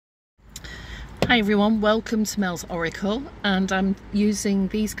Hi everyone, welcome to Mels Oracle, and I'm using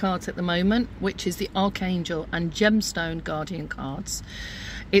these cards at the moment, which is the Archangel and Gemstone Guardian cards.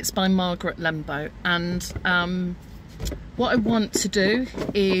 It's by Margaret Lembo, and what I want to do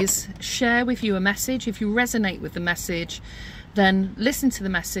is share with you a message. If you resonate with the message, then listen to the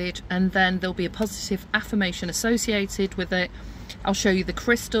message, and then there'll be a positive affirmation associated with it. I'll show you the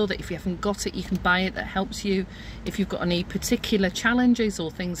crystal that if you haven't got it, you can buy it, that helps you if you've got any particular challenges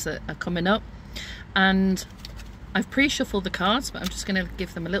or things that are coming up. And I've pre-shuffled the cards, but I'm just going to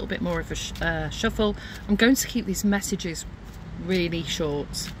give them a little bit more of a shuffle. I'm going to keep these messages really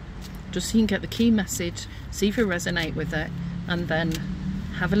short, just so you can get the key message, see if you resonate with it, and then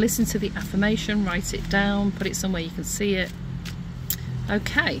have a listen to the affirmation, write it down, put it somewhere you can see it.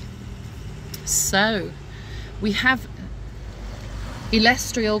 Okay, so we have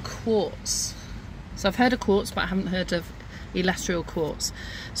Celestrial Quartz. So I've heard of quartz, but I haven't heard of Celestrial Quartz.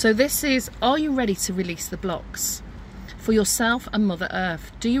 So this is, are you ready to release the blocks for yourself and Mother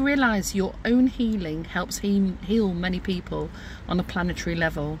Earth? Do you realize your own healing helps heal many people on a planetary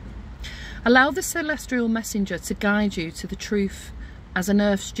level? Allow the celestial messenger to guide you to the truth as an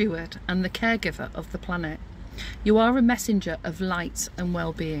earth steward and the caregiver of the planet. You are a messenger of light and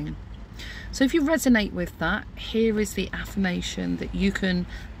well-being. So if you resonate with that, here is the affirmation that you can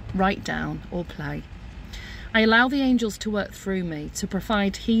write down or play. I allow the angels to work through me to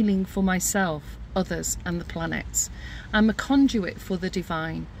provide healing for myself, others and the planet. I'm a conduit for the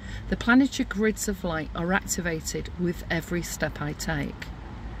divine. The planetary grids of light are activated with every step I take.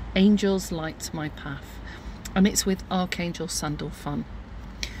 Angels light my path. And it's with Archangel Sandalphon.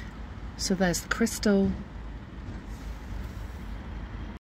 So there's the crystal,